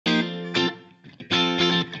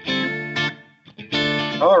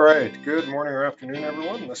All right, good morning or afternoon,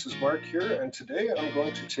 everyone. This is Mark here, and today I'm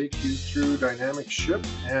going to take you through Dynamic Ship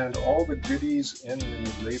and all the goodies in the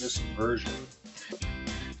latest version.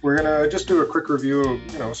 We're going to just do a quick review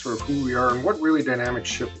of, sort of who we are and what really Dynamic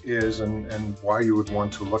Ship is and why you would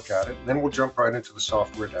want to look at it. And then we'll jump right into the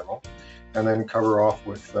software demo and then cover off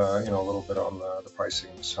with, a little bit on the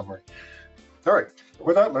pricing and the summary. All right,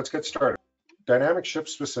 with that, let's get started. Dynamic Ship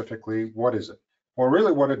specifically, what is it? Well,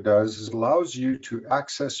 really what it does is it allows you to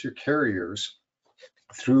access your carriers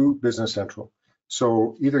through Business Central.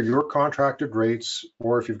 So either your contracted rates,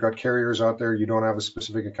 or if you've got carriers out there you don't have a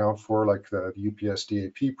specific account for, like the UPS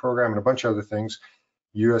DAP program and a bunch of other things,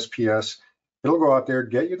 USPS, it'll go out there,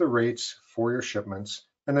 get you the rates for your shipments,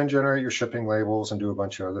 and then generate your shipping labels and do a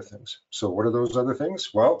bunch of other things. So what are those other things?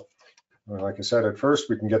 Well, like I said, at first,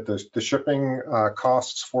 we can get the shipping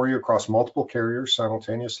costs for you across multiple carriers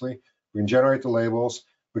simultaneously. We can generate the labels.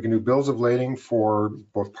 We can do bills of lading for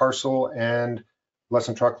both parcel and less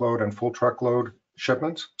than truckload and full truckload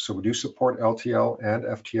shipments. So we do support LTL and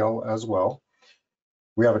FTL as well.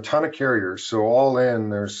 We have a ton of carriers. So all in,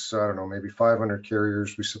 there's, I don't know, maybe 500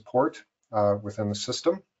 carriers we support within the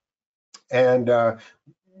system. And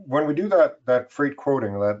when we do that freight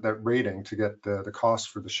quoting, that rating to get the cost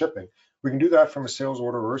for the shipping, we can do that from a sales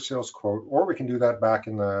order or a sales quote, or we can do that back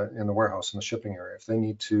in the warehouse in the shipping area. If they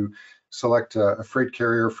need to select a freight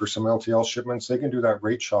carrier for some LTL shipments, they can do that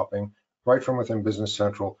rate shopping right from within Business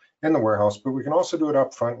Central in the warehouse. But we can also do it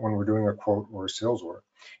up front when we're doing a quote or a sales order.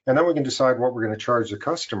 And then we can decide what we're going to charge the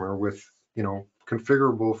customer with,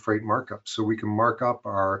 configurable freight markups. So we can mark up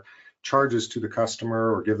our charges to the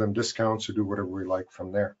customer or give them discounts or do whatever we like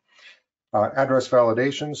from there. Address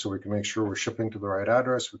validation, so we can make sure we're shipping to the right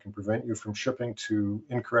address. We can prevent you from shipping to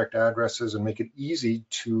incorrect addresses and make it easy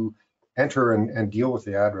to enter and deal with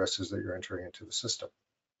the addresses that you're entering into the system.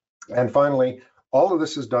 And finally, all of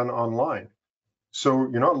this is done online. So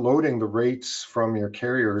you're not loading the rates from your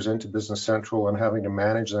carriers into Business Central and having to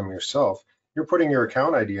manage them yourself. You're putting your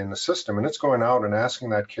account ID in the system and it's going out and asking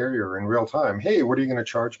that carrier in real time, hey, what are you going to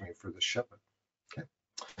charge me for this shipment? Okay.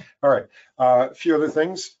 All right, a few other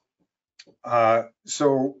things.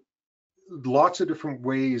 So lots of different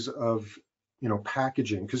ways of,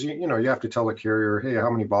 packaging, because, you have to tell the carrier, hey,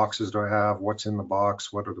 how many boxes do I have? What's in the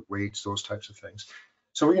box? What are the weights? Those types of things.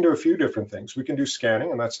 So we can do a few different things. We can do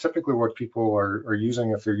scanning, and that's typically what people are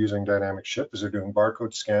using if they're using Dynamic Ship, is they're doing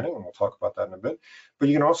barcode scanning, and we'll talk about that in a bit. But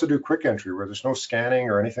you can also do quick entry where there's no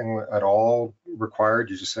scanning or anything at all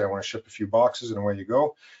required. You just say, I want to ship a few boxes, and away you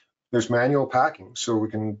go. There's manual packing, so we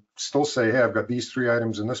can still say, hey, I've got these 3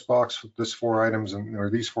 items in this box, this 4 items,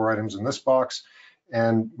 or these 4 items in this box,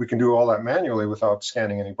 and we can do all that manually without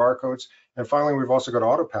scanning any barcodes. And finally, we've also got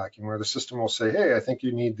auto packing, where the system will say, hey, I think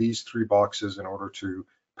you need these 3 boxes in order to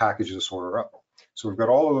package this order up. So we've got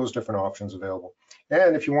all of those different options available.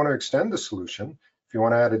 And if you want to extend the solution, if you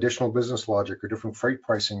want to add additional business logic or different freight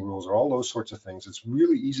pricing rules or all those sorts of things, it's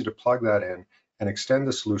really easy to plug that in and extend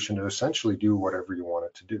the solution to essentially do whatever you want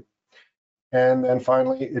it to do. And then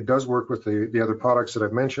finally, it does work with the other products that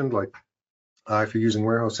I've mentioned, like if you're using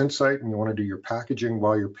Warehouse Insight and you want to do your packaging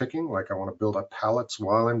while you're picking, like I want to build up pallets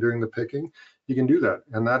while I'm doing the picking, you can do that.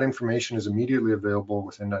 And that information is immediately available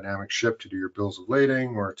within Dynamic Ship to do your bills of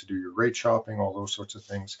lading or to do your rate shopping, all those sorts of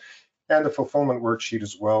things. And the fulfillment worksheet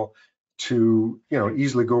as well to,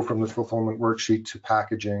 easily go from the fulfillment worksheet to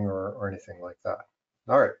packaging or anything like that.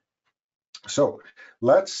 All right. So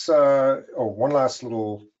let's, one last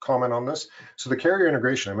little comment on this. So the carrier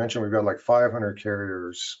integration, I mentioned we've got like 500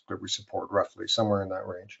 carriers that we support, roughly, somewhere in that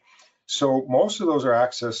range. So most of those are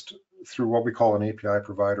accessed through what we call an API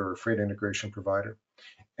provider or freight integration provider.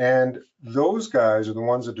 And those guys are the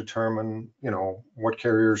ones that determine, what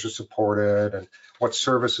carriers are supported and what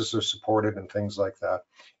services are supported and things like that.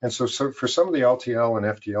 And so for some of the LTL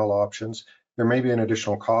and FTL options, there may be an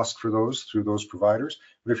additional cost for those through those providers.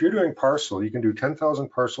 But if you're doing parcel, you can do 10,000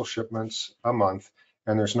 parcel shipments a month,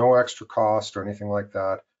 and there's no extra cost or anything like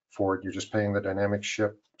that for it. You're just paying the Dynamic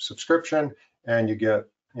Ship subscription, and you get,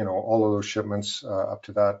 all of those shipments up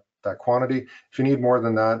to that quantity. If you need more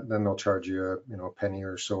than that, then they'll charge you a penny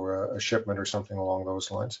or so a shipment or something along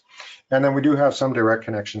those lines. And then we do have some direct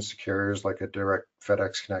connections to carriers, like a direct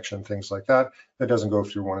FedEx connection, things like that, that doesn't go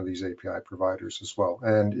through one of these API providers as well.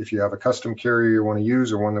 And if you have a custom carrier you want to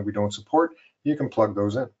use or one that we don't support, you can plug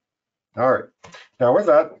those in. All right, now with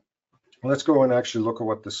that, let's go and actually look at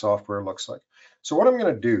what the software looks like. So what I'm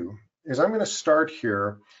going to do is I'm going to start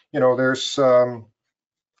here. There's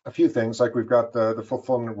a few things, like we've got the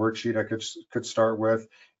fulfillment worksheet I could start with,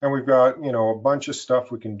 and we've got, a bunch of stuff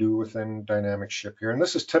we can do within dynamic ship here. And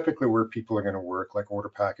this is typically where people are going to work, like order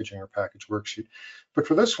packaging or package worksheet. But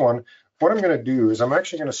for this one, what I'm going to do is I'm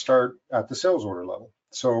actually going to start at the sales order level.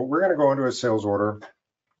 So we're going to go into a sales order,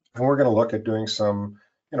 and we're going to look at doing some,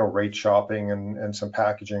 rate shopping and some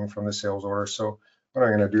packaging from the sales order. So what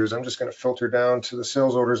I'm going to do is I'm just going to filter down to the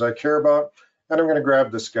sales orders I care about, and I'm going to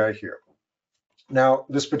grab this guy here. Now,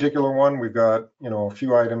 this particular one, we've got, a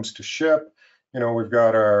few items to ship. We've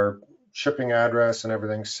got our shipping address and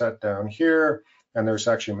everything set down here. And there's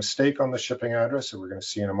actually a mistake on the shipping address that we're going to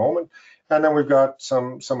see in a moment. And then we've got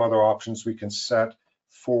some other options we can set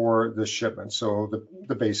for the shipment. So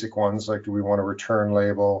the basic ones, like, do we want a return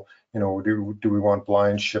label? Do we want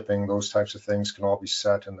blind shipping? Those types of things can all be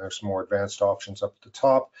set, and there's more advanced options up at the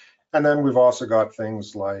top. And then we've also got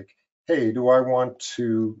things like, hey, do I want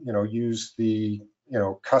to, use the,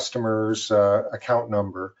 customer's account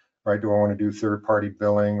number, right? Do I want to do third-party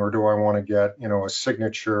billing, or do I want to get, a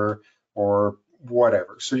signature or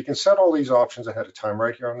whatever? So you can set all these options ahead of time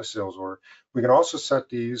right here on the sales order. We can also set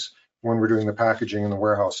these when we're doing the packaging in the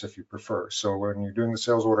warehouse if you prefer. So when you're doing the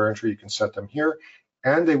sales order entry, you can set them here,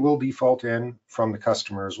 and they will default in from the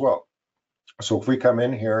customer as well. So if we come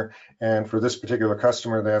in here, and for this particular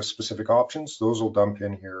customer, they have specific options, those will dump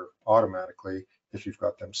in here automatically if you've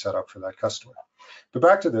got them set up for that customer. But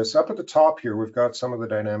back to this, up at the top here, we've got some of the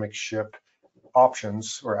dynamic ship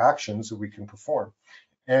options or actions that we can perform.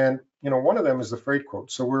 And one of them is the freight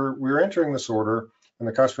quote. So we're entering this order, and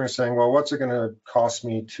the customer is saying, well, what's it going to cost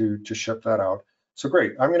me to ship that out? So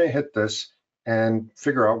great, I'm going to hit this and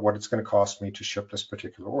figure out what it's going to cost me to ship this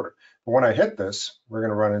particular order. But when I hit this, we're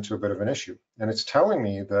going to run into a bit of an issue. And it's telling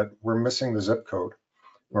me that we're missing the zip code,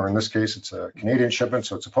 or in this case, it's a Canadian shipment,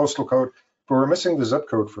 so it's a postal code, but we're missing the zip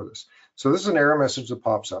code for this. So this is an error message that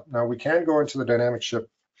pops up. Now we can go into the dynamic ship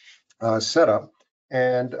setup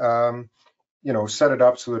and set it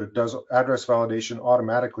up so that it does address validation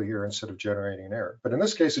automatically here instead of generating an error. But in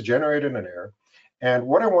this case, it generated an error. And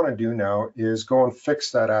what I want to do now is go and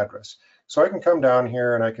fix that address. So I can come down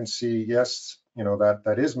here and I can see, yes,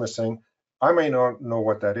 that is missing. I may not know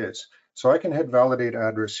what that is. So I can hit validate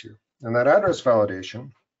address here. And that address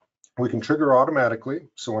validation, we can trigger automatically.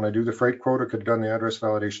 So when I do the freight quote, I could have done the address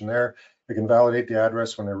validation there. I can validate the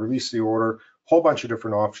address when I release the order, whole bunch of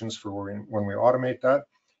different options for when we automate that.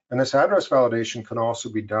 And this address validation can also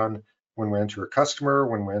be done when we enter a customer,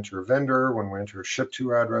 when we enter a vendor, when we enter a ship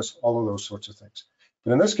to address, all of those sorts of things.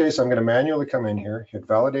 But in this case, I'm going to manually come in here, hit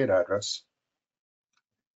validate address.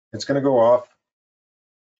 It's going to go off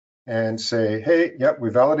and say, hey, yep, we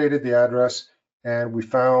validated the address and we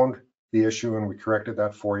found the issue and we corrected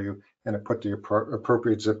that for you. And it put the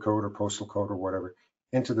appropriate zip code or postal code or whatever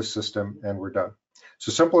into the system, and we're done.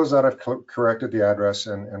 So simple as that, I've corrected the address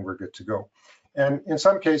and we're good to go. And in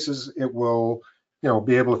some cases, it will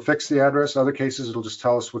be able to fix the address. Other cases, it'll just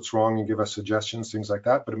tell us what's wrong and give us suggestions, things like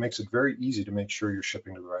that. But it makes it very easy to make sure you're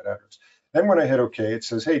shipping to the right address. Then when I hit OK, it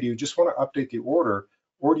says, hey, do you just want to update the order,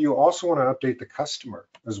 or do you also want to update the customer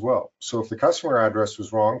as well? So if the customer address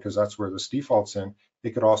was wrong, because that's where this default's in,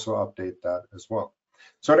 it could also update that as well.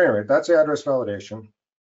 So at any rate, that's the address validation.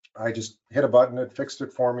 I just hit a button, it fixed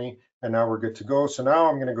it for me, and now we're good to go. So now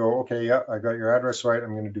I'm going to go, okay, yeah, I got your address right.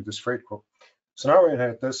 I'm going to do this freight quote. So now we're going to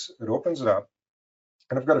hit this, it opens it up.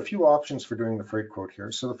 And I've got a few options for doing the freight quote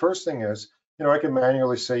here. So the first thing is, I can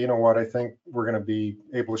manually say, you know what, I think we're going to be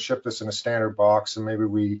able to ship this in a standard box, and maybe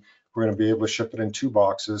we're going to be able to ship it in 2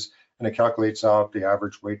 boxes, and it calculates out the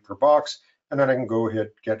average weight per box. And then I can go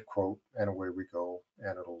hit get quote, and away we go,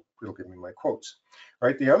 and it'll give me my quotes.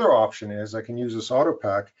 Right. The other option is I can use this auto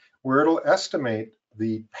pack where it'll estimate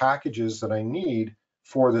the packages that I need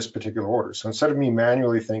for this particular order. So instead of me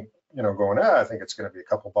manually going, I think it's going to be a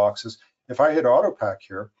couple boxes. If I hit auto pack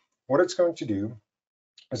here, what it's going to do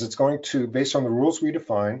is it's going to, based on the rules we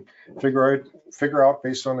define, figure out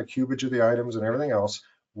based on the cubage of the items and everything else,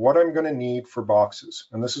 what I'm going to need for boxes.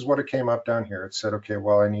 And this is what it came up down here. It said, okay,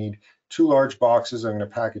 well, I need 2 large boxes. I'm going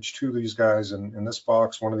to package 2 of these guys in this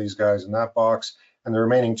box, 1 of these guys in that box, and the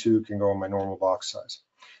remaining 2 can go in my normal box size.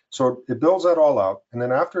 So it builds that all out. And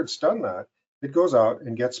then after it's done that, it goes out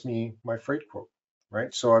and gets me my freight quote,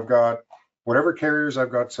 right? So I've got whatever carriers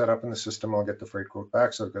I've got set up in the system, I'll get the freight quote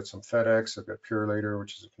back. So I've got some FedEx, I've got Purelator,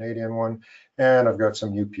 which is a Canadian one, and I've got some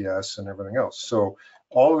UPS and everything else. So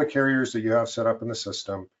all of the carriers that you have set up in the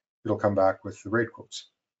system, it'll come back with the rate quotes.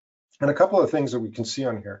 And a couple of things that we can see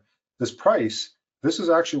on here. This price, this is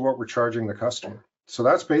actually what we're charging the customer. So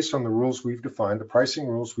that's based on the rules we've defined, the pricing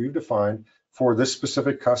rules we've defined for this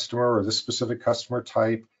specific customer or this specific customer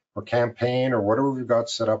type or campaign or whatever we've got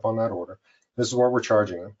set up on that order. This is what we're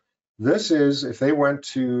charging them. This is, if they went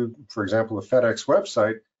to, for example, the FedEx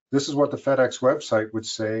website, this is what the FedEx website would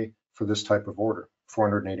say for this type of order,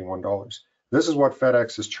 $481. This is what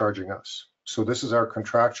FedEx is charging us. So this is our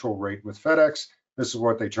contractual rate with FedEx. This is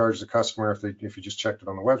what they charge the customer if you just checked it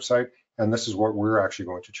on the website, and this is what we're actually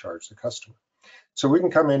going to charge the customer. So we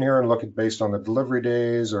can come in here and look at based on the delivery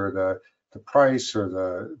days or the price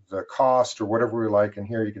or the cost or whatever we like. And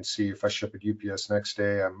here you can see if I ship at UPS next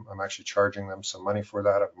day, I'm actually charging them some money for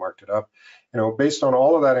that. I've marked it up. Based on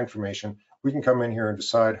all of that information, we can come in here and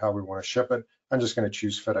decide how we want to ship it. I'm just going to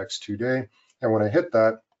choose FedEx 2-day. And when I hit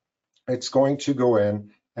that, it's going to go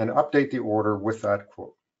in and update the order with that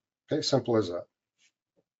quote. Okay, simple as that.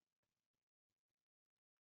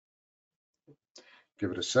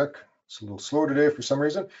 Give it a sec. It's a little slow today for some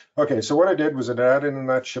reason. Okay, so what I did was I added in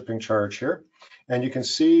that shipping charge here, and you can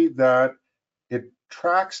see that it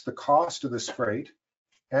tracks the cost of this freight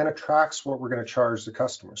and it tracks what we're going to charge the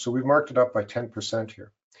customer. So we've marked it up by 10%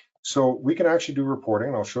 here. So we can actually do reporting,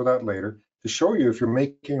 and I'll show that later, to show you if you're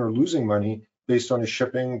making or losing money based on your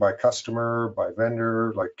shipping by customer, by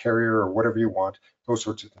vendor, like carrier, or whatever you want, those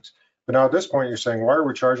sorts of things. But now at this point, you're saying, why are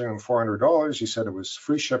we charging them $400? You said it was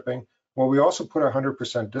free shipping. Well, we also put a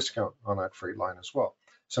 100% discount on that freight line as well.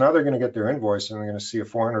 So now they're going to get their invoice and they're going to see a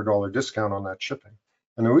 $400 discount on that shipping.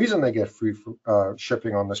 And the reason they get free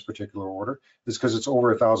shipping on this particular order is because it's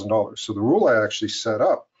over $1,000. So the rule I actually set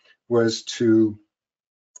up was to,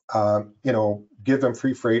 give them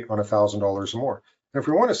free freight on $1,000 or more. And if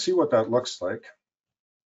we want to see what that looks like,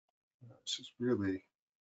 this is really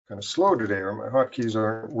kind of slow today, or my hotkeys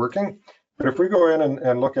aren't working. But if we go in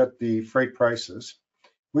and look at the freight prices,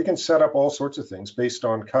 we can set up all sorts of things based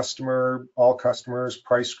on customer, all customers,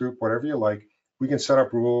 price group, whatever you like. We can set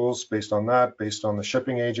up rules based on that, based on the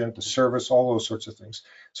shipping agent, the service, all those sorts of things.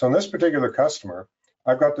 So on this particular customer,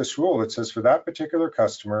 I've got this rule that says for that particular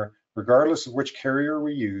customer, regardless of which carrier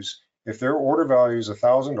we use, if their order value is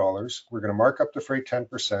 $1,000, we're going to mark up the freight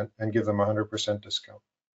 10% and give them 100% discount.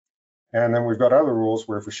 And then we've got other rules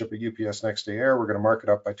where if we ship a UPS next day air, we're going to mark it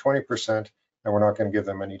up by 20%. And we're not going to give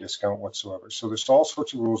them any discount whatsoever. So there's all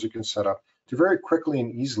sorts of rules you can set up to very quickly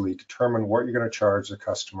and easily determine what you're going to charge the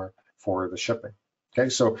customer for the shipping. Okay,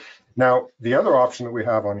 so now the other option that we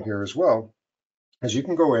have on here as well is you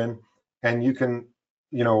can go in and you can,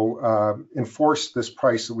 enforce this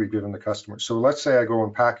price that we've given the customer. So let's say I go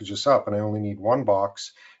and package this up and I only need one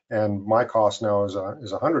box and my cost now is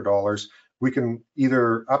 $100. We can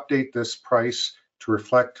either update this price to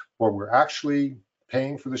reflect what we're actually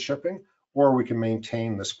paying for the shipping, or we can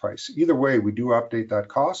maintain this price. Either way, we do update that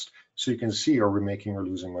cost so you can see are we making or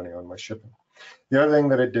losing money on my shipping. The other thing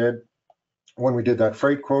that it did when we did that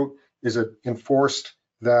freight quote is it enforced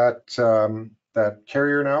that that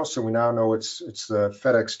carrier now. So we now know it's the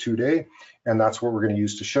FedEx 2-day, and that's what we're going to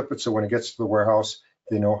use to ship it. So when it gets to the warehouse,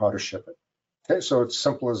 they know how to ship it. Okay, so it's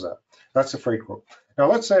simple as that. That's the freight quote. Now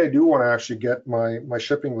let's say I do want to actually get my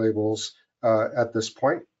shipping labels at this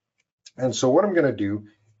point. And so what I'm going to do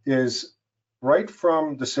is right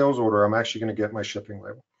from the sales order, I'm actually going to get my shipping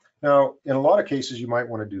label. Now, in a lot of cases, you might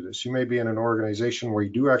want to do this. You may be in an organization where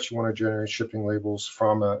you do actually want to generate shipping labels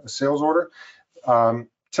from a sales order.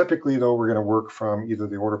 Typically, though, we're going to work from either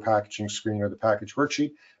the order packaging screen or the package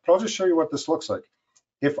worksheet. But I'll just show you what this looks like.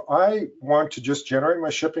 If I want to just generate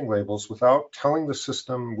my shipping labels without telling the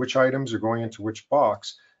system which items are going into which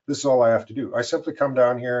box, this is all I have to do. I simply come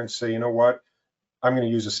down here and say, you know what, I'm going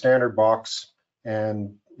to use a standard box,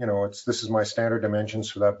 and this is my standard dimensions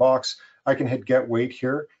for that box. I can hit get weight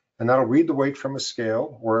here, and that'll read the weight from a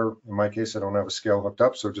scale, or in my case, I don't have a scale hooked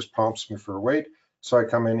up, so it just prompts me for a weight. So I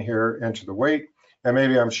come in here, enter the weight, and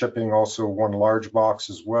maybe I'm shipping also one large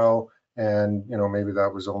box as well, and maybe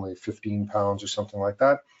that was only 15 pounds or something like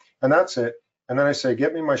that, and that's it. And then I say,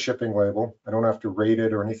 get me my shipping label. I don't have to rate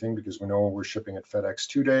it or anything because we know we're shipping at FedEx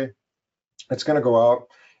 2-day. It's going to go out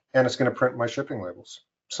and it's going to print my shipping labels.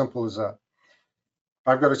 Simple as that.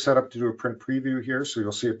 I've got it set up to do a print preview here, so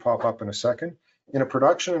you'll see it pop up in a second. In a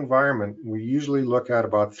production environment, we usually look at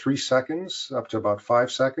about 3 seconds up to about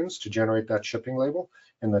 5 seconds to generate that shipping label.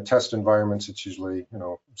 In the test environments, it's usually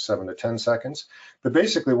 7 to 10 seconds. But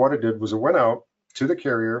basically what it did was it went out to the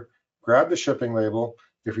carrier, grabbed the shipping label.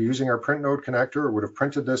 If you're using our print node connector, it would have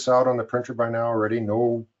printed this out on the printer by now already.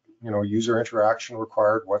 No user interaction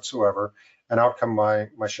required whatsoever. And out come my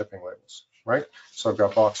shipping labels, right? So I've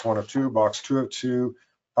got box 1 of 2, box 2 of 2,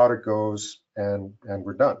 out it goes, and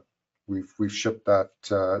we're done. We've shipped that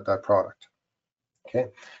product. Okay.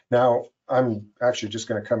 Now I'm actually just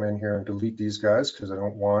going to come in here and delete these guys because I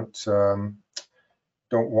don't want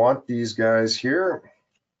these guys here.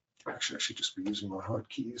 Actually, I should just be using my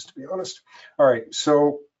hotkeys, to be honest. All right,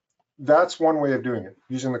 so that's one way of doing it,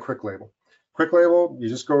 using the quick label. Quick label, you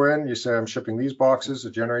just go in, you say, I'm shipping these boxes,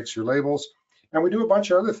 it generates your labels. And we do a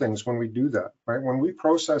bunch of other things when we do that, right? When we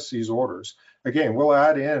process these orders, again, we'll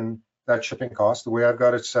add in that shipping cost. The way I've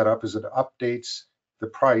got it set up is it updates the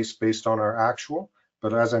price based on our actual.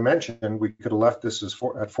 But as I mentioned, we could have left this as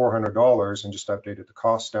at $400 and just updated the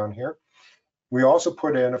cost down here. We also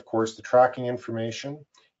put in, of course, the tracking information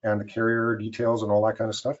and the carrier details and all that kind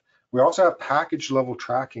of stuff. We also have package level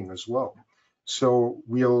tracking as well. So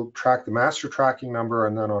we'll track the master tracking number,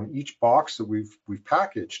 and then on each box that we've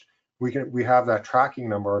packaged, we have that tracking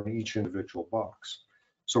number on each individual box.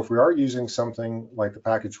 So if we are using something like the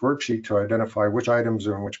package worksheet to identify which items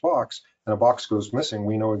are in which box, and a box goes missing,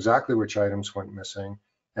 we know exactly which items went missing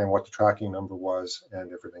and what the tracking number was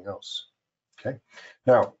and everything else. Okay.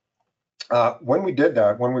 Now, when we did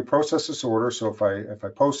that, when we process this order, so if I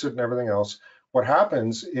post it and everything else, what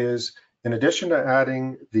happens is, in addition to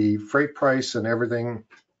adding the freight price and everything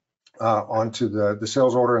onto the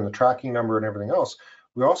sales order and the tracking number and everything else,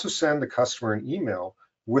 we also send the customer an email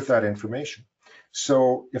with that information.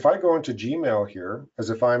 So if I go into Gmail here, as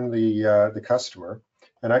if I'm the customer,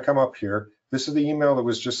 and I come up here, this is the email that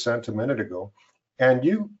was just sent a minute ago, and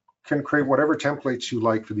you can create whatever templates you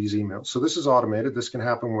like for these emails. So this is automated. This can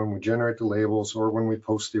happen when we generate the labels or when we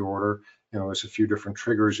post the order. You know, there's a few different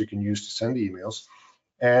triggers you can use to send the emails.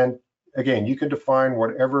 And again, you can define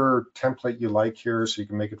whatever template you like here, so you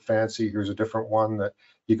can make it fancy. Here's a different one that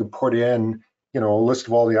you can put in, you know, a list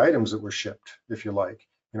of all the items that were shipped, if you like.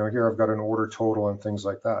 You know, here I've got an order total and things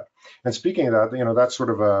like that. And speaking of that, you know, that's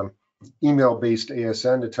sort of a email-based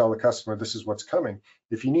ASN to tell the customer this is what's coming.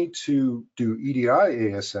 If you need to do EDI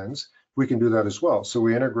ASNs, we can do that as well. So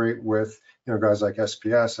we integrate with, you know, guys like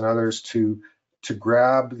SPS and others to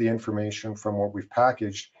grab the information from what we've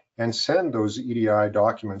packaged and send those EDI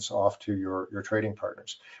documents off to your trading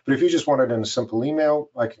partners. But if you just want it in a simple email,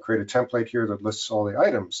 I can create a template here that lists all the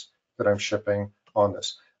items that I'm shipping on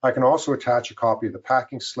this. I can also attach a copy of the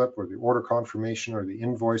packing slip or the order confirmation or the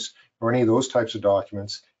invoice or any of those types of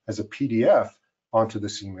documents as a PDF onto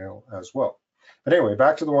this email as well. But anyway,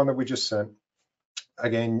 back to the one that we just sent.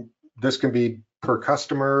 Again, this can be per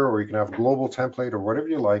customer, or you can have a global template or whatever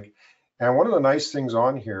you like. And one of the nice things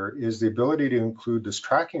on here is the ability to include this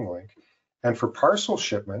tracking link. And for parcel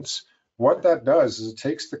shipments, what that does is it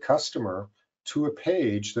takes the customer to a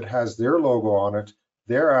page that has their logo on it,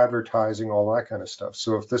 their advertising, all that kind of stuff.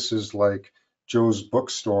 So if this is like Joe's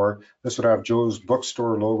Bookstore, this would have Joe's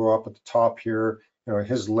Bookstore logo up at the top here, you know,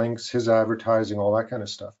 his links, his advertising, all that kind of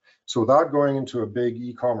stuff. So without going into a big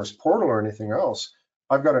e-commerce portal or anything else,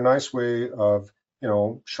 I've got a nice way of, you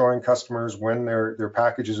know, showing customers when their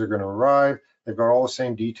packages are going to arrive. They've got all the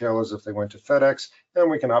same detail as if they went to FedEx,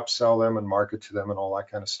 and we can upsell them and market to them and all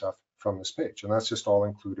that kind of stuff from this page. And that's just all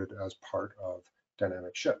included as part of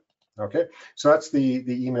Dynamic Ship. Okay, so that's the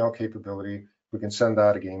email capability. We can send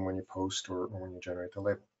that again when you post or when you generate the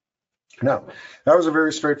label. Now, that was a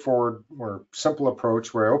very straightforward or simple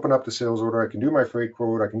approach where I open up the sales order, I can do my freight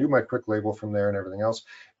quote, I can do my quick label from there and everything else.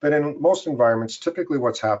 But in most environments, typically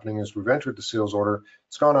what's happening is we've entered the sales order,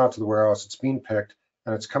 it's gone out to the warehouse, it's being picked,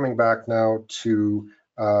 and it's coming back now to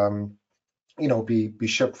you know, be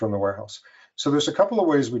shipped from the warehouse. So there's a couple of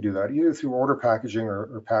ways we do that, either through order packaging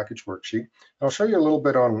or package worksheet. I'll show you a little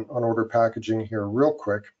bit on order packaging here real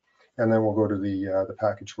quick, and then we'll go to the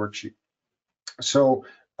package worksheet. So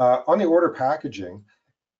on the order packaging,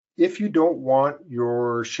 if you don't want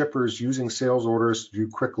your shippers using sales orders to do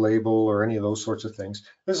quick label or any of those sorts of things,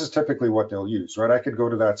 this is typically what they'll use, right? I could go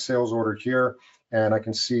to that sales order here and I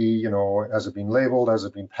can see, you know, has it been labeled, has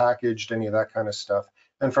it been packaged, any of that kind of stuff.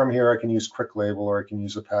 And from here, I can use quick label, or I can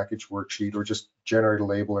use a package worksheet, or just generate a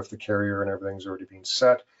label if the carrier and everything's already been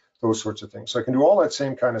set, those sorts of things. So I can do all that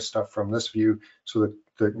same kind of stuff from this view so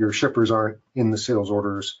that your shippers aren't in the sales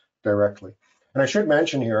orders directly. And I should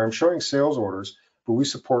mention here, I'm showing sales orders, but we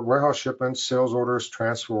support warehouse shipments, sales orders,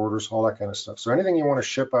 transfer orders, all that kind of stuff. So anything you want to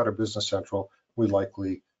ship out of Business Central, we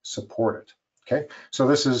likely support it. Okay, so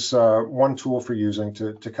this is one tool for using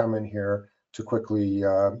to come in here to quickly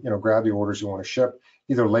you know, grab the orders you want to ship,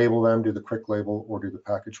 either label them, do the quick label, or do the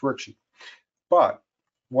package worksheet. But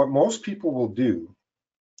what most people will do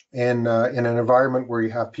in an environment where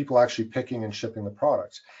you have people actually picking and shipping the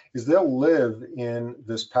products is they'll live in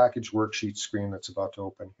this package worksheet screen that's about to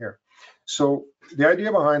open here. So the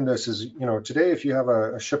idea behind this is, you know, today if you have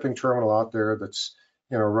a shipping terminal out there that's,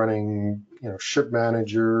 you know, running, you know, Ship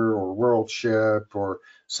Manager or World Ship or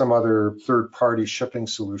some other third-party shipping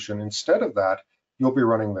solution, instead of that, you'll be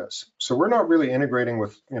running this. So we're not really integrating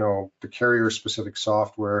with, the carrier specific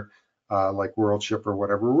software like WorldShip or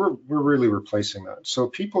whatever. We're really replacing that. So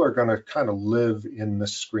people are going to kind of live in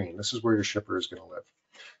this screen. This is where your shipper is going to live.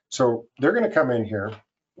 So they're going to come in here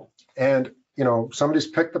and, somebody's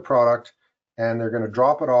picked the product and they're going to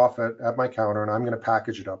drop it off at my counter, and I'm going to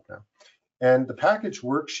package it up now. And the package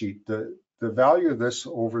worksheet, the value of this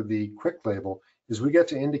over the quick label is we get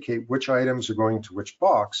to indicate which items are going to which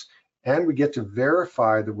box, and we get to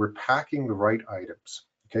verify that we're packing the right items.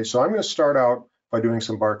 Okay, so I'm going to start out by doing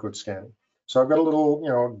some barcode scanning. So I've got a little,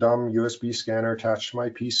 dumb USB scanner attached to my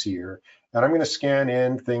PC here, and I'm going to scan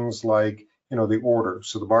in things like, the order,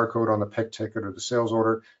 so the barcode on the pick ticket or the sales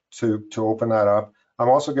order to open that up. I'm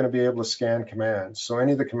also going to be able to scan commands. So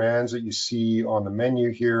any of the commands that you see on the menu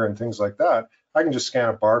here and things like that, I can just scan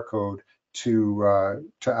a barcode to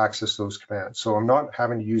access those commands. So I'm not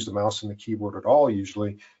having to use the mouse and the keyboard at all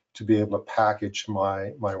usually to be able to package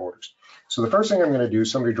my orders. So the first thing I'm going to do,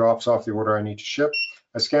 somebody drops off the order I need to ship.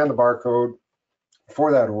 I scan the barcode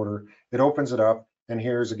for that order. It opens it up, and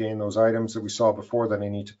here's again those items that we saw before that I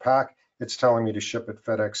need to pack. It's telling me to ship at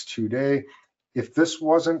FedEx today. If this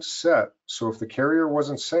wasn't set, so if the carrier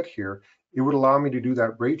wasn't set here, it would allow me to do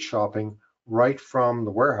that rate shopping right from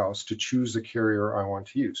the warehouse to choose the carrier I want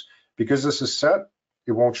to use. Because this is set,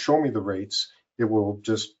 it won't show me the rates. It will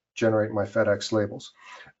just generate my FedEx labels.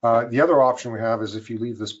 The other option we have is if you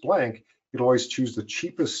leave this blank, it'll always choose the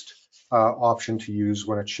cheapest option to use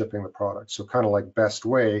when it's shipping the product. So kind of like best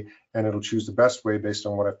way, and it'll choose the best way based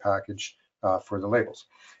on what I've packaged for the labels.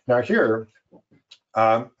 Now here,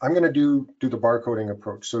 I'm going to do the barcoding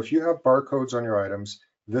approach. So if you have barcodes on your items,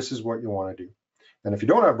 this is what you want to do. And if you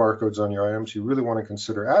don't have barcodes on your items, you really want to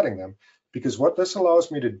consider adding them, because what this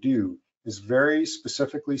allows me to do is very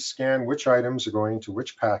specifically scan which items are going to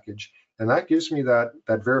which package. And that gives me that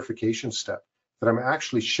verification step that I'm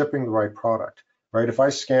actually shipping the right product, right? If I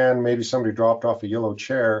scan, maybe somebody dropped off a yellow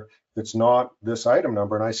chair that's not this item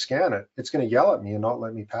number and I scan it, it's going to yell at me and not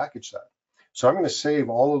let me package that. So I'm going to save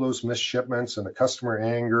all of those missed shipments and the customer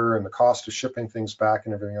anger and the cost of shipping things back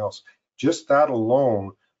and everything else. Just that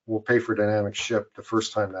alone will pay for dynamic ship the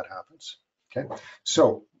first time that happens. Okay,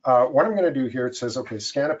 so what I'm going to do here, it says, okay,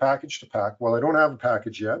 scan a package to pack. Well, I don't have a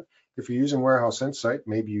package yet. If you're using Warehouse Insight,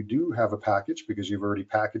 maybe you do have a package because you've already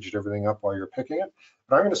packaged everything up while you're picking it.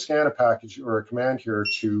 But I'm going to scan a package or a command here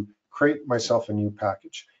to create myself a new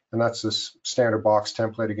package. And that's this standard box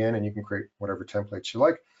template again, and you can create whatever templates you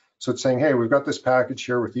like. So it's saying, hey, we've got this package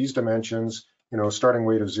here with these dimensions, starting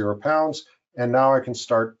weight of 0 pounds, and now I can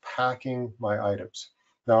start packing my items.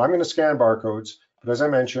 Now I'm going to scan barcodes, but as I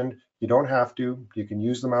mentioned, you don't have to. You can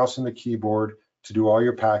use the mouse and the keyboard to do all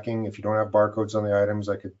your packing. If you don't have barcodes on the items,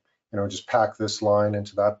 I could, just pack this line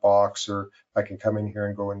into that box, or I can come in here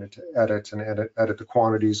and go into edit and edit the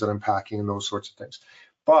quantities that I'm packing and those sorts of things.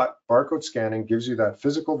 But barcode scanning gives you that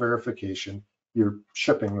physical verification you're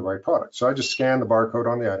shipping the right product. So I just scan the barcode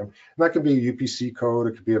on the item, and that could be a UPC code,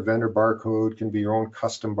 it could be a vendor barcode, it can be your own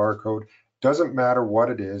custom barcode. Doesn't matter what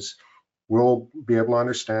it is, we'll be able to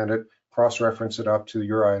understand it, cross-reference it up to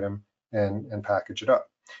your item, and package it up.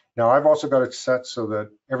 Now I've also got it set so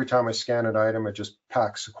that every time I scan an item, it just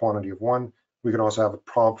packs a quantity of 1. We can also have a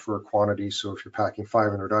prompt for a quantity, so if you're packing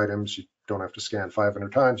 500 items, you don't have to scan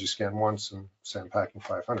 500 times, you scan once and say I'm packing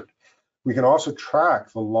 500. We can also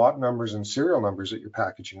track the lot numbers and serial numbers that you're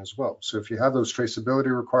packaging as well. So if you have those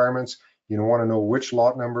traceability requirements, you want to know which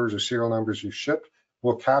lot numbers or serial numbers you shipped,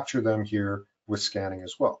 we'll capture them here with scanning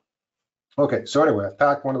as well. Okay, so anyway, I've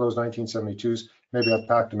packed one of those 1972s. Maybe I've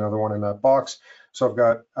packed another one in that box. So I've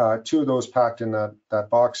got 2 of those packed in that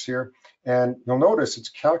box here. And you'll notice it's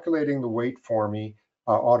calculating the weight for me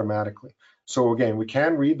automatically. So again, we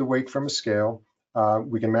can read the weight from a scale.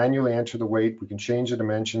 We can manually enter the weight. We can change the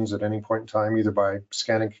dimensions at any point in time, either by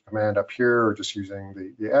scanning a command up here or just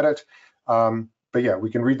using the edit. But yeah,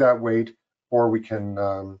 we can read that weight, or we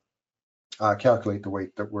can calculate the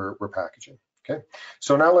weight that we're packaging. Okay,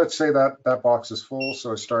 so now let's say that box is full.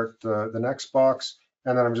 So I start the next box,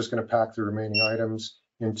 and then I'm just going to pack the remaining items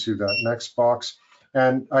into that next box.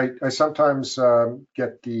 And I sometimes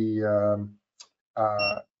get the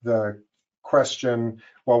question,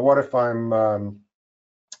 well, what if I'm,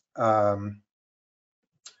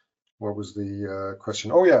 what was the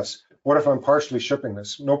question? Oh yes, what if I'm partially shipping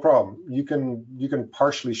this? No problem. You can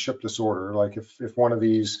partially ship this order. Like if one of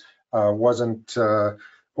these wasn't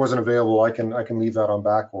available, I can leave that on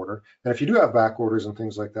back order. And if you do have back orders and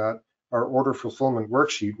things like that, our order fulfillment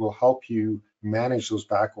worksheet will help you manage those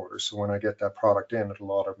back orders. So when I get that product in,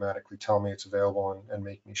 it'll automatically tell me it's available and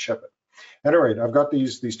make me ship it. At any rate, I've got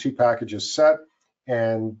these 2 packages set,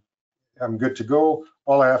 and I'm good to go.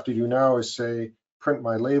 All I have to do now is say, print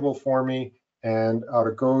my label for me, and out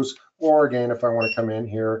it goes. Or again, if I want to come in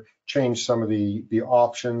here, change some of the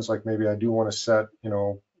options, like maybe I do want to set,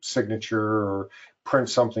 signature or print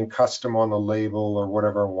something custom on the label or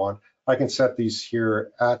whatever I want. I can set these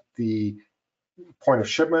here at the point of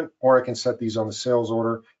shipment, or I can set these on the sales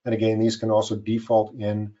order. And again, these can also default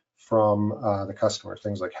in from the customer,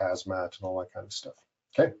 things like hazmat and all that kind of stuff.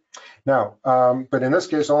 Okay, now, but in this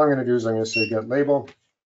case, all I'm going to do is I'm going to say get label,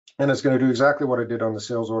 and it's going to do exactly what I did on the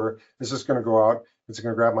sales order. It's just going to go out, it's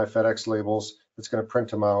going to grab my FedEx labels, it's going to print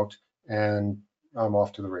them out, and I'm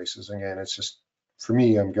off to the races. Again, it's just, for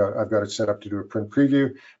me, I've got it set up to do a print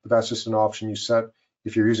preview, but that's just an option you set.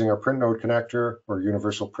 If you're using our print node connector or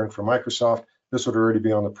universal print from Microsoft, this would already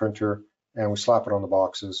be on the printer, and we slap it on the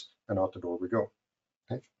boxes, and out the door we go.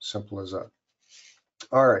 Okay, simple as that.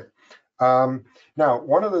 All right. Now,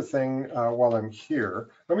 one other thing while I'm here,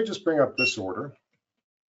 let me just bring up this order.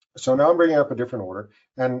 So now I'm bringing up a different order,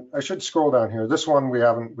 and I should scroll down here. This one we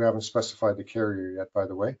haven't specified the carrier yet, by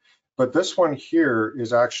the way. But this one here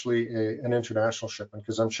is actually an international shipment,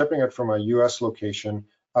 because I'm shipping it from a US location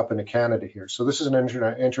up into Canada here. So this is an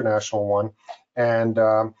international one, and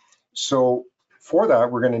so for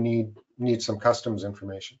that we're going to need some customs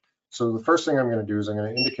information. So the first thing I'm going to do is I'm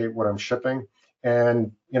going to indicate what I'm shipping.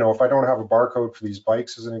 And, if I don't have a barcode for these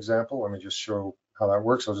bikes as an example, let me just show how that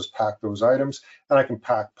works. I'll just pack those items, and I can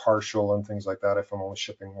pack partial and things like that if I'm only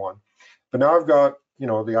shipping one. But now I've got,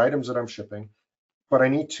 the items that I'm shipping, but I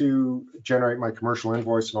need to generate my commercial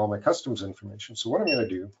invoice and all my customs information. So what I'm going to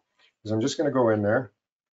do is I'm just going to go in there,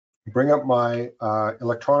 bring up my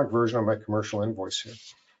electronic version of my commercial invoice here.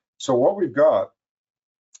 So what we've got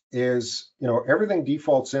is, everything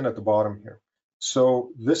defaults in at the bottom here. So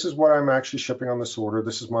this is what I'm actually shipping on this order.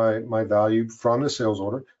 This is my value from the sales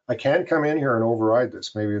order. I can come in here and override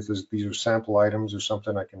this. Maybe if these are sample items or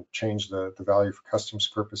something, I can change the value for customs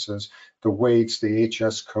purposes, the weights, the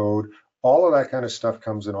HS code, all of that kind of stuff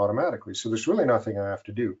comes in automatically. So there's really nothing I have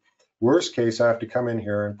to do. Worst case, I have to come in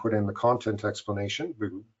here and put in the content explanation,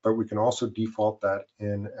 but we can also default that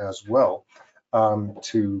in as well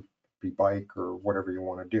to be bike or whatever you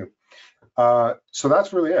want to do. So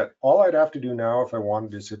that's really it. All I'd have to do now if I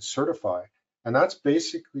wanted is hit certify. And that's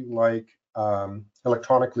basically like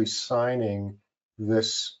electronically signing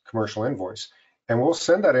this commercial invoice. And we'll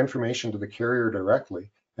send that information to the carrier directly,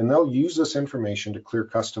 and they'll use this information to clear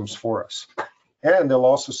customs for us. And they'll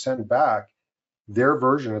also send back their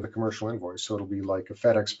version of the commercial invoice. So it'll be like a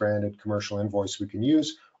FedEx branded commercial invoice we can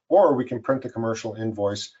use, or we can print the commercial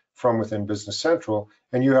invoice from within Business Central,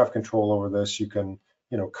 and you have control over this. You can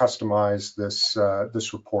customize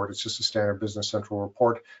this report. It's just a standard Business Central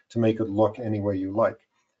report to make it look any way you like.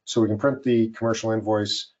 So we can print the commercial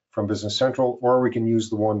invoice from Business Central, or we can use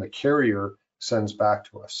the one the carrier sends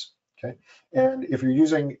back to us. Okay. And if you're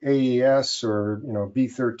using AES or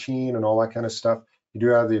B13 and all that kind of stuff, you do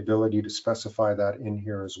have the ability to specify that in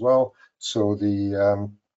here as well. So the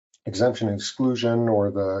exemption and exclusion,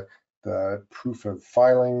 or the proof of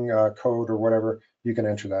filing code or whatever, you can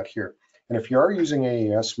enter that here. And if you are using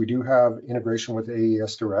AES, we do have integration with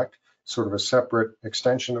AES Direct, sort of a separate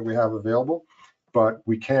extension that we have available, but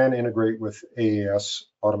we can integrate with AES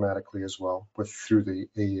automatically as well through the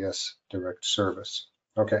AES Direct service.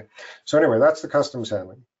 Okay, so anyway, that's the customs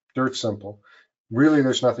handling. Dirt simple. Really,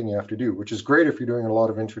 there's nothing you have to do, which is great if you're doing a lot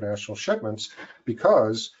of international shipments,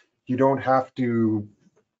 because you don't have to,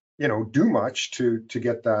 do much to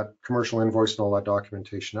get that commercial invoice and all that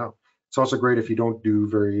documentation out. It's also great if you don't do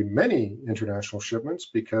very many international shipments,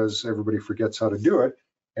 because everybody forgets how to do it,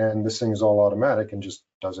 and this thing is all automatic and just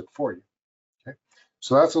does it for you. Okay,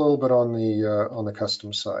 so that's a little bit on the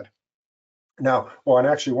customs side. Now, and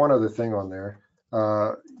actually one other thing on there,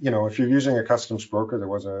 if you're using a customs broker, there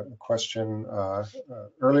was a question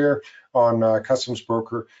earlier on customs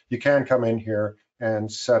broker. You can come in here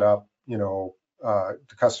and set up,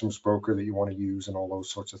 the customs broker that you want to use and all those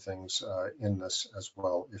sorts of things in this as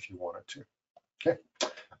well if you wanted to. Okay,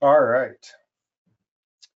 all right.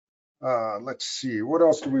 Let's see, what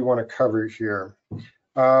else do we want to cover here?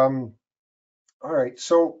 All right,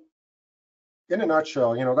 so in a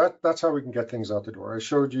nutshell, that's how we can get things out the door. I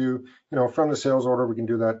showed you, from the sales order, we can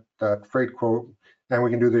do that freight quote, and we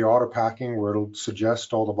can do the auto packing where it'll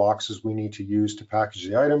suggest all the boxes we need to use to package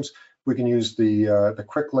the items. We can use the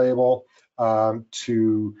quick label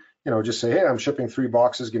to, just say, hey, I'm shipping 3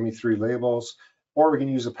 boxes, give me 3 labels. Or we can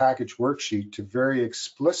use a package worksheet to very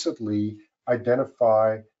explicitly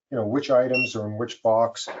identify which items are in which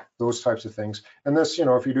box, those types of things. And this,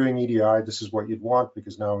 if you're doing EDI, this is what you'd want,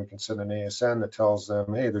 because now we can send an ASN that tells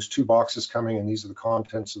them, hey, there's 2 boxes coming and these are the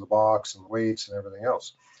contents of the box and the weights and everything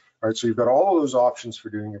else. All right, so you've got all of those options for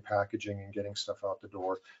doing your packaging and getting stuff out the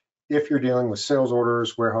door if you're dealing with sales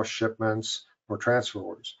orders, warehouse shipments, or transfer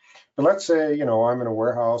orders. But let's say, I'm in a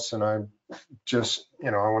warehouse and I'm just, I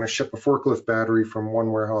want to ship a forklift battery from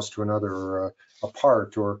one warehouse to another, or a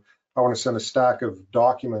part, or I want to send a stack of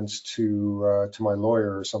documents to my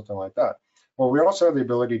lawyer or something like that. Well, we also have the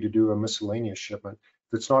ability to do a miscellaneous shipment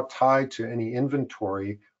that's not tied to any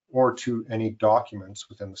inventory or to any documents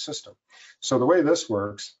within the system. So the way this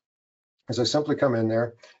works is I simply come in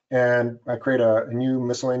there and I create a new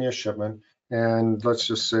miscellaneous shipment. And let's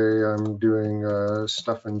just say I'm doing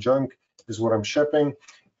stuff and junk is what I'm shipping.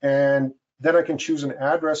 And then I can choose an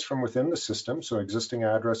address from within the system, so existing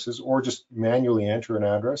addresses, or just manually enter an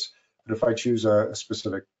address. But if I choose a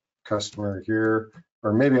specific customer here,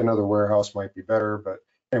 or maybe another warehouse might be better, but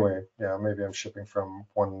anyway, yeah, maybe I'm shipping from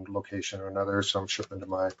one location to another, so I'm shipping to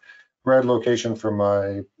my red location from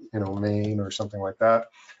my, Maine or something like that.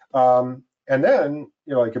 And then,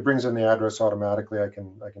 like it brings in the address automatically. I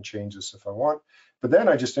can change this if I want, but then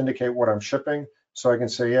I just indicate what I'm shipping. So I can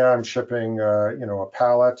say, yeah, I'm shipping, a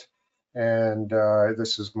pallet, and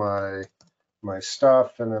this is my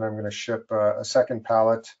stuff, and then I'm going to ship a second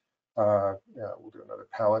pallet. Yeah, we'll do another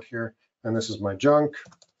pallet here, and this is my junk,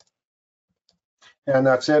 and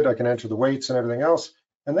that's it. I can enter the weights and everything else,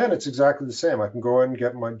 and then it's exactly the same. I can go ahead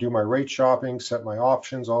and do my rate shopping, set my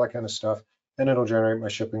options, all that kind of stuff, and it'll generate my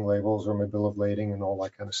shipping labels or my bill of lading and all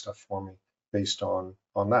that kind of stuff for me based on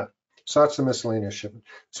that. So that's the miscellaneous shipment.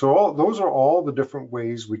 So those are all the different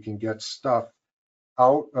ways we can get stuff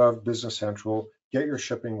out of Business Central, get your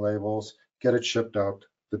shipping labels, get it shipped out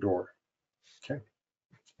the door. Okay.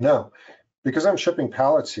 Now, because I'm shipping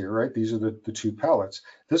pallets here, right? These are the 2 pallets.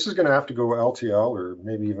 This is going to have to go LTL or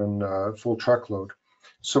maybe even full truckload.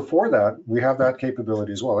 So for that, we have that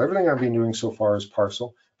capability as well. Everything I've been doing so far is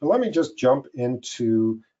parcel, but let me just jump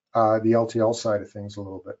into the LTL side of things a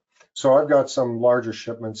little bit. So I've got some larger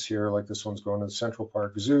shipments here, like this one's going to the Central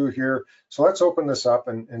Park Zoo here. So let's open this up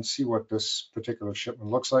and see what this particular shipment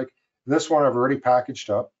looks like. This one I've already packaged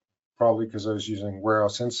up, probably because I was using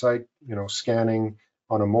Warehouse Insight, scanning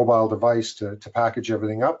on a mobile device to package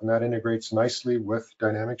everything up, and that integrates nicely with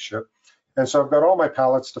Dynamic Ship. And so I've got all my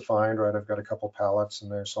pallets defined, right? I've got a couple pallets and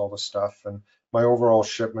there's all the stuff, and my overall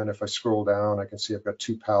shipment, if I scroll down, I can see I've got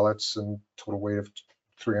 2 pallets and total weight of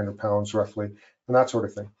 300 pounds roughly, and that sort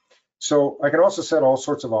of thing. So I can also set all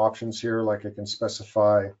sorts of options here, like I can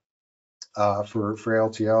specify for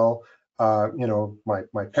LTL,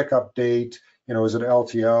 my pickup date, is it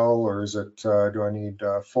LTL or is it, do I need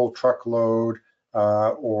full truckload,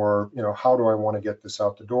 or, how do I want to get this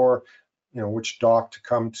out the door? Which dock to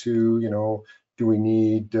come to, do we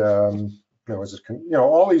need, is it,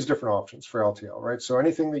 all these different options for LTL, right? So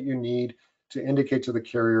anything that you need to indicate to the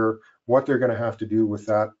carrier what they're going to have to do with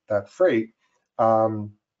that freight,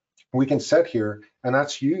 we can set here, and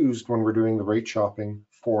that's used when we're doing the rate shopping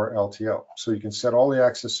for LTL. So you can set all the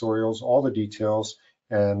accessorials, all the details,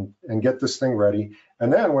 and get this thing ready.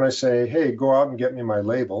 And then when I say, hey, go out and get me my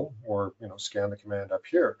label, or scan the command up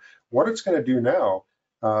here, what it's going to do now,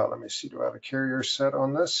 let me see, do I have a carrier set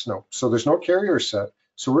on this? No, so there's no carrier set.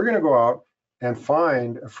 So we're going to go out and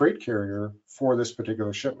find a freight carrier for this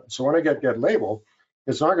particular shipment. So when I get label,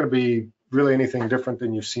 it's not going to be really anything different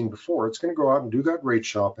than you've seen before. It's going to go out and do that rate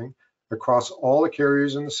shopping across all the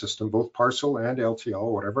carriers in the system, both parcel and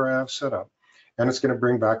LTL, whatever I have set up, and it's going to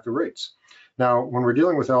bring back the rates. Now, when we're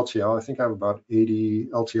dealing with LTL, I think I have about 80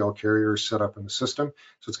 LTL carriers set up in the system,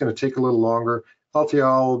 so it's going to take a little longer.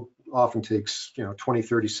 LTL often takes 20,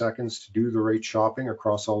 30 seconds to do the rate shopping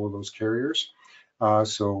across all of those carriers.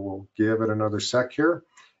 So we'll give it another sec here.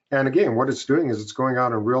 And again, what it's doing is it's going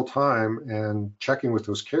out in real time and checking with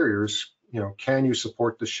those carriers, can you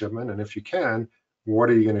support this shipment? And if you can, what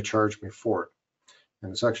are you going to charge me for it?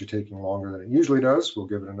 And it's actually taking longer than it usually does. We'll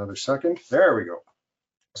give it another second. There we go.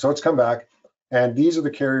 So it's come back. And these are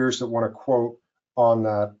the carriers that want to quote on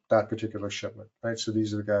that particular shipment, right? So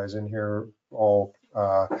these are the guys in here, all,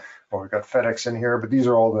 well, we've got FedEx in here, but these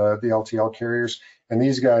are all the LTL carriers. And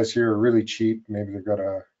these guys here are really cheap. Maybe they've got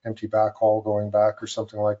a empty backhaul going back or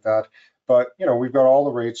something like that. But, we've got all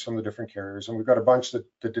the rates from the different carriers, and we've got a bunch that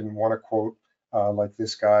didn't want to quote, like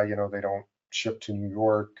this guy, they don't ship to New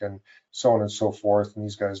York and so on and so forth. And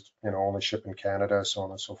these guys, only ship in Canada, so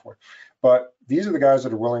on and so forth. But these are the guys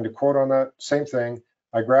that are willing to quote on that. Same thing.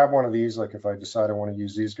 I grab one of these, like if I decide I want to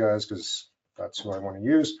use these guys because that's who I want to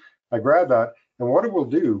use, I grab that. And what it will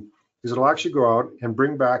do is it'll actually go out and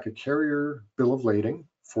bring back a carrier bill of lading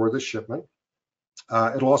for the shipment.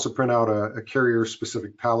 It'll also print out a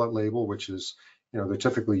carrier-specific pallet label, which is, they're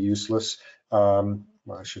typically useless. Well,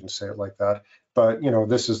 I shouldn't say it like that, but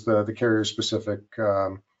this is the carrier-specific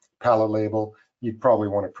pallet label. You'd probably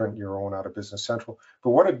want to print your own out of Business Central. But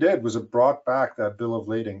what it did was it brought back that bill of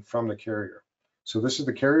lading from the carrier. So this is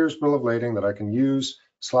the carrier's bill of lading that I can use,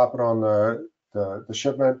 slap it on the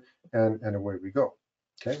shipment, and away we go.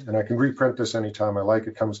 Okay, and I can reprint this anytime I like.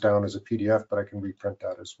 It comes down as a PDF, but I can reprint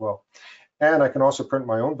that as well. And I can also print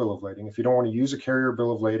my own bill of lading. If you don't want to use a carrier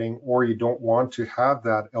bill of lading, or you don't want to have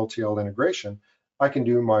that LTL integration, I can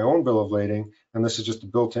do my own bill of lading. And this is just a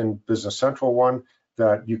built-in Business Central one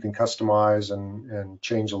that you can customize and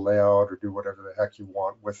change the layout or do whatever the heck you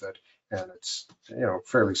want with it. And it's,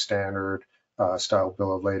 fairly standard style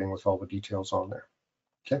bill of lading with all the details on there.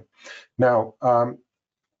 Okay. Now,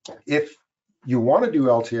 if you want to do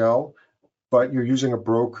LTL, but you're using a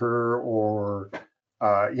broker, or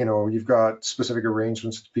you've got specific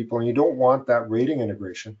arrangements with people and you don't want that rating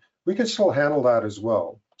integration, we can still handle that as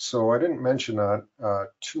well. So I didn't mention that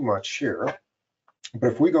too much here,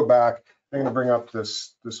 but if we go back, I'm going to bring up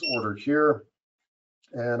this order here,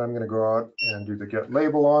 and I'm going to go out and do the get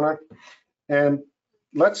label on it. And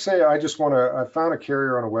let's say I found a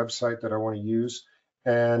carrier on a website that I want to use,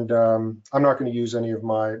 and I'm not going to use any of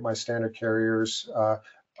my standard carriers.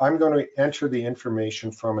 I'm going to enter the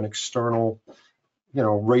information from an external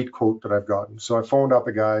rate quote that I've gotten. So I phoned up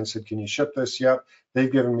a guy and said, can you ship this? Yep. They've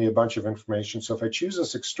given me a bunch of information. So if I choose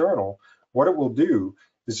this external, what it will do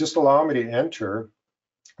is just allow me to enter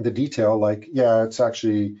the detail, like, yeah, it's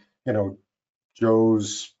actually,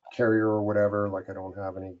 Joe's carrier or whatever. Like, I don't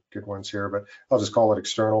have any good ones here, but I'll just call it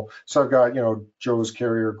external. So I've got, Joe's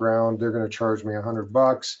carrier ground. They're going to charge me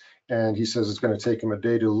 $100. And he says it's going to take him a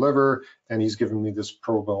day to deliver. And he's given me this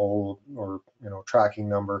pro bill or, tracking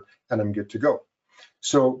number, and I'm good to go.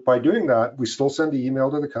 So by doing that, we still send the email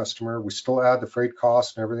to the customer. We still add the freight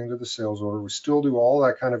cost and everything to the sales order. We still do all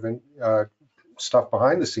that kind of stuff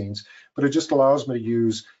behind the scenes, but it just allows me to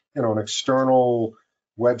use, an external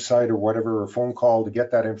website or whatever, or phone call to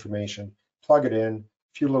get that information, plug it in,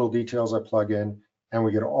 a few little details I plug in, and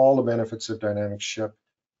we get all the benefits of Dynamic Ship,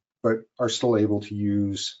 but are still able to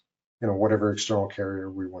use, whatever external carrier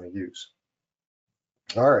we want to use.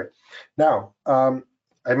 All right. Now,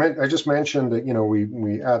 I just mentioned that,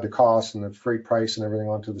 we add the cost and the freight price and everything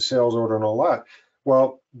onto the sales order and all that.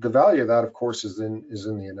 Well, the value of that, of course, is in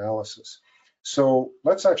the analysis. So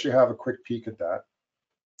let's actually have a quick peek at that.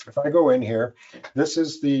 If I go in here, this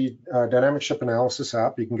is the Dynamic Ship Analysis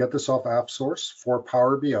app. You can get this off AppSource for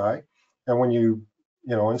Power BI. And when you,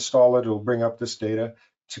 install it, it'll bring up this data.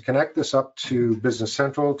 To connect this up to Business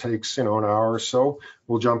Central takes, an hour or so.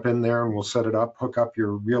 We'll jump in there and we'll set it up, hook up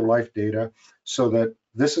your real life data, so that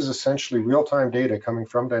this is essentially real-time data coming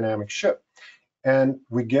from Dynamic Ship. And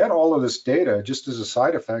we get all of this data just as a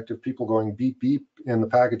side effect of people going beep, beep in the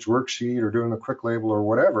package worksheet or doing the quick label or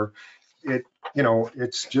whatever.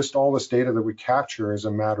 It's just all this data that we capture as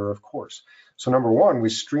a matter of course. So number one, we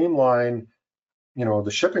streamline,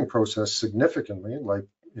 the shipping process significantly. Like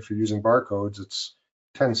if you're using barcodes, it's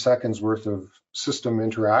 10 seconds worth of system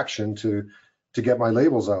interaction to get my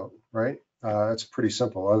labels out, right? It's pretty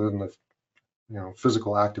simple. Other than the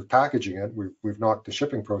physical act of packaging it, we've knocked the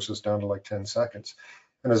shipping process down to like 10 seconds.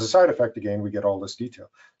 And as a side effect, again, we get all this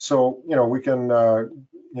detail. So, we can,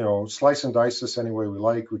 slice and dice this any way we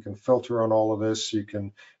like. We can filter on all of this. You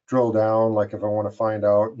can drill down, like if I want to find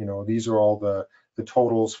out, these are all the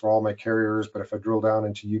totals for all my carriers. But if I drill down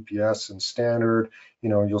into UPS and standard,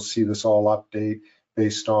 you'll see this all update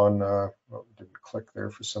based on, didn't click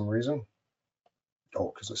there for some reason. Oh,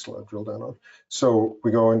 because I still have drill down on. So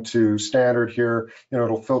we go into standard here,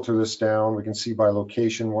 it'll filter this down. We can see by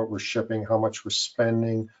location what we're shipping, how much we're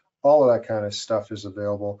spending, all of that kind of stuff is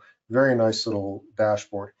available. Very nice little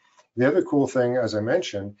dashboard. The other cool thing, as I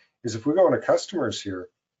mentioned, is if we go into customers here,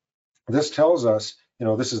 this tells us,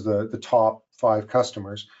 this is the top 5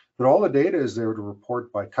 customers, but all the data is there to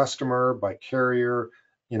report by customer, by carrier,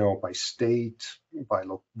 by state, by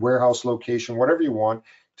warehouse location, whatever you want,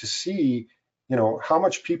 to see how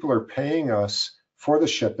much people are paying us for the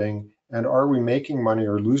shipping, and are we making money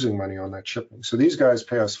or losing money on that shipping? So these guys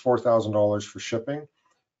pay us $4,000 for shipping,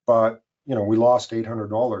 but we lost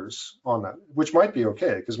 $800 on that, which might be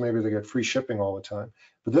okay because maybe they get free shipping all the time.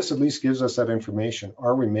 But this at least gives us that information.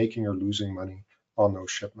 Are we making or losing money on those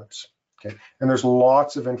shipments? Okay, and there's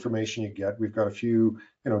lots of information you get. We've got a few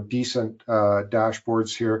decent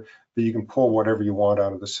dashboards here that you can pull whatever you want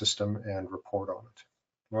out of the system and report on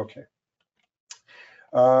it. Okay.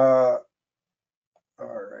 All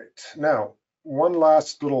right. Now, one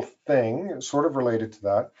last little thing, sort of related to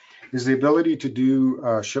that, is the ability to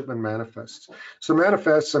do shipment manifests. So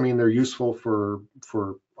manifests, I mean, they're useful for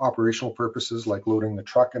operational purposes like loading the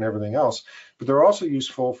truck and everything else, but they're also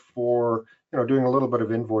useful for doing a little bit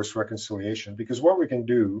of invoice reconciliation, because what we can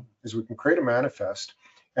do is we can create a manifest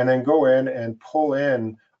and then go in and pull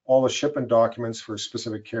in all the shipment documents for a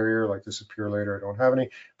specific carrier. Like this appear later, I don't have any,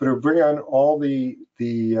 but it'll bring on all the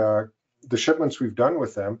shipments we've done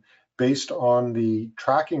with them based on the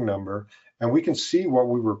tracking number, and we can see what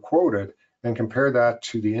we were quoted and compare that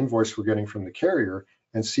to the invoice we're getting from the carrier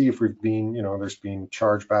and see if we've been, there's been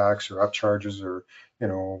chargebacks or upcharges or,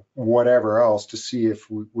 whatever else, to see if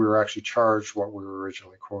we were actually charged what we were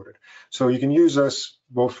originally quoted. So you can use us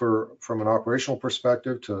both from an operational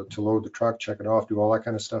perspective to load the truck, check it off, do all that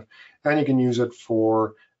kind of stuff, and you can use it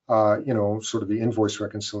for, sort of the invoice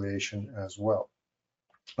reconciliation as well.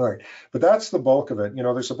 All right, but that's the bulk of it.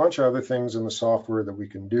 There's a bunch of other things in the software that we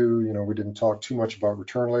can do. We didn't talk too much about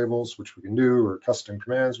return labels, which we can do, or custom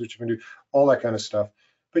commands, which we can do, all that kind of stuff.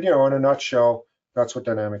 But, in a nutshell, that's what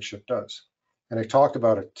Dynamic Ship does. And I talked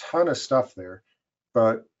about a ton of stuff there,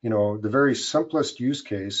 but, the very simplest use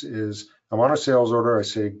case is I'm on a sales order. I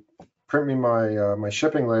say, print me my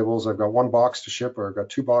shipping labels. I've got one box to ship, or I've got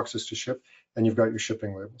two boxes to ship, and you've got your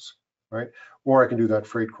shipping labels, right? Or I can do that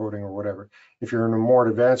freight quoting or whatever. If you're in a more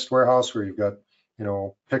advanced warehouse where you've got,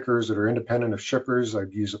 pickers that are independent of shippers,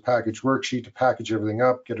 I'd use a package worksheet to package everything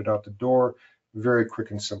up, get it out the door. Very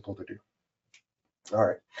quick and simple to do. All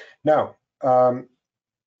right, now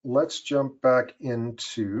let's jump back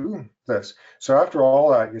into this. So after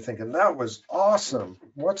all that, you're thinking, that was awesome.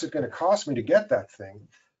 What's it going to cost me to get that thing?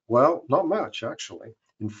 Well, not much, actually.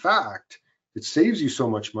 In fact, it saves you so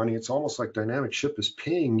much money, it's almost like Dynamic Ship is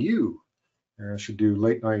paying you. I should do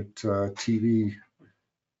late night TV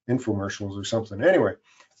infomercials or something. Anyway,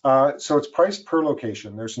 so it's priced per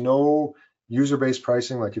location. There's no user-based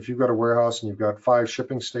pricing. Like if you've got a warehouse and you've got 5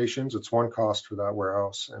 shipping stations, it's one cost for that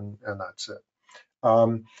warehouse, and that's it.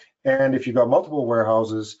 And if you've got multiple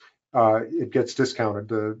warehouses, it gets discounted.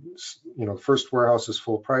 The first warehouse is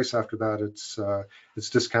full price. After that, it's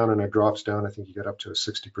discounted and it drops down. I think you get up to a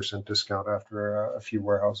 60% discount after a few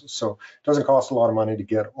warehouses. So it doesn't cost a lot of money to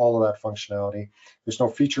get all of that functionality. There's no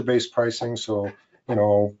feature-based pricing. So,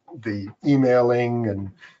 the emailing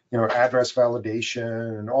and, address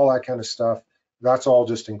validation and all that kind of stuff, that's all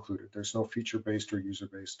just included. There's no feature-based or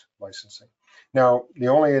user-based licensing. Now, the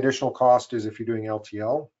only additional cost is if you're doing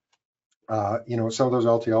LTL. Some of those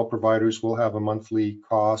LTL providers will have a monthly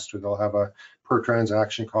cost, or they'll have a per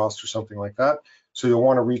transaction cost or something like that. So you'll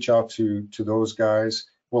want to reach out to those guys.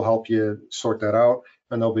 We'll help you sort that out,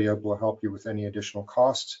 and they'll be able to help you with any additional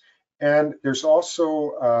costs. And there's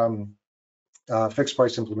also fixed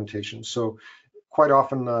price implementation. So quite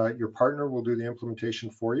often your partner will do the implementation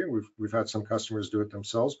for you. We've had some customers do it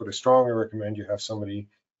themselves, but I strongly recommend you have somebody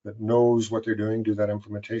that knows what they're doing, do that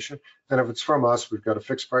implementation. And if it's from us, we've got a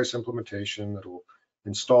fixed price implementation that'll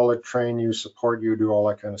install it, train you, support you, do all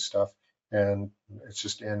that kind of stuff. And it's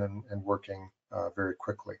just in and working very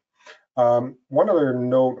quickly. One other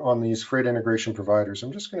note on these freight integration providers,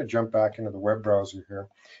 I'm just going to jump back into the web browser here.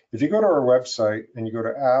 If you go to our website and you go to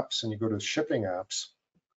apps and you go to shipping apps,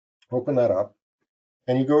 open that up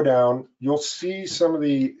and you go down, you'll see some of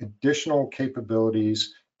the additional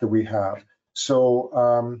capabilities that we have.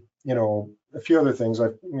 So, a few other things.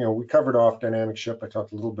 We covered off Dynamic Ship. I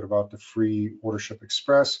talked a little bit about the free Order Ship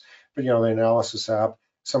Express, but the analysis app,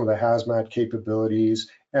 some of the hazmat capabilities,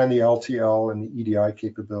 and the LTL and the EDI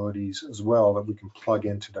capabilities as well that we can plug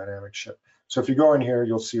into Dynamic Ship. So if you go in here,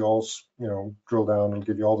 you'll see all, drill down. It'll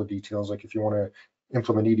give you all the details. Like if you want to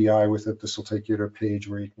implement EDI with it, this will take you to a page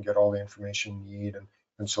where you can get all the information you need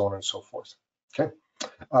and so on and so forth. Okay.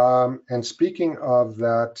 And speaking of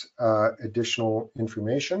that additional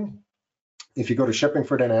information, if you go to Shipping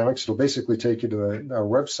for Dynamics, it'll basically take you to our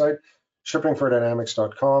website,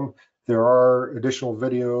 shippingfordynamics.com. There are additional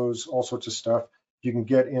videos, all sorts of stuff. You can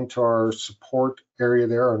get into our support area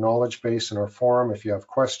there, our knowledge base and our forum if you have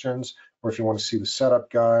questions, or if you want to see the setup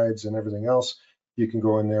guides and everything else, you can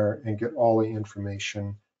go in there and get all the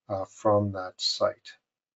information from that site.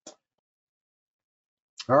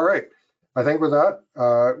 All right. I think with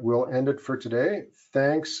that, we'll end it for today.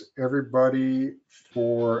 Thanks everybody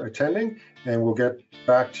for attending, and we'll get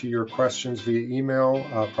back to your questions via email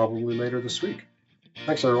probably later this week.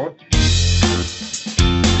 Thanks everyone.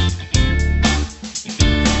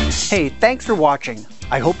 Hey, thanks for watching.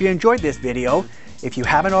 I hope you enjoyed this video. If you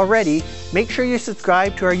haven't already, make sure you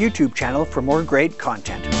subscribe to our YouTube channel for more great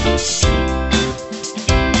content.